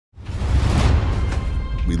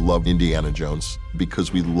We love Indiana Jones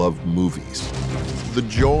because we love movies. The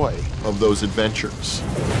joy of those adventures.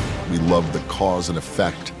 We love the cause and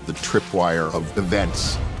effect, the tripwire of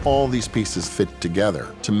events. All these pieces fit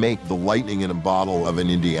together to make the lightning in a bottle of an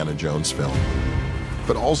Indiana Jones film.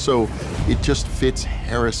 But also, it just fits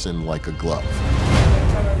Harrison like a glove.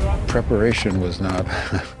 Preparation was not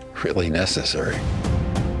really necessary.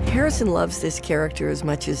 Harrison loves this character as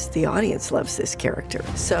much as the audience loves this character.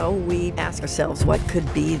 So we ask ourselves, what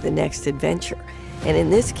could be the next adventure? And in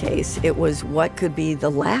this case, it was what could be the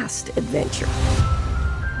last adventure.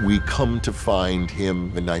 We come to find him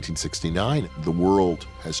in 1969. The world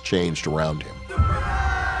has changed around him.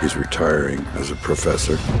 He's retiring as a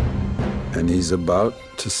professor, and he's about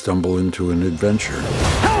to stumble into an adventure.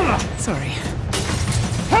 Helena! Sorry.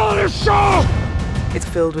 Helena's show! It's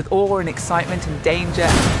filled with awe and excitement and danger,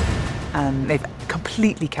 and they've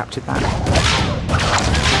completely captured that.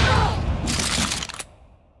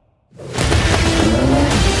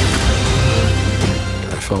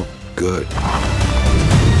 I felt good,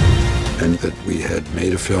 and that we had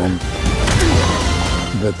made a film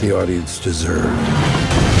that the audience deserved.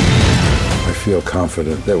 I feel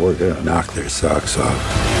confident that we're going to knock their socks off.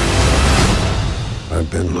 I've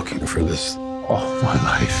been looking for this all my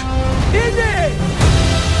life. Indy!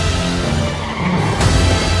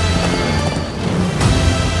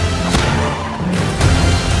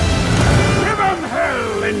 Give 'em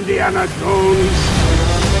hell, Indiana Jones!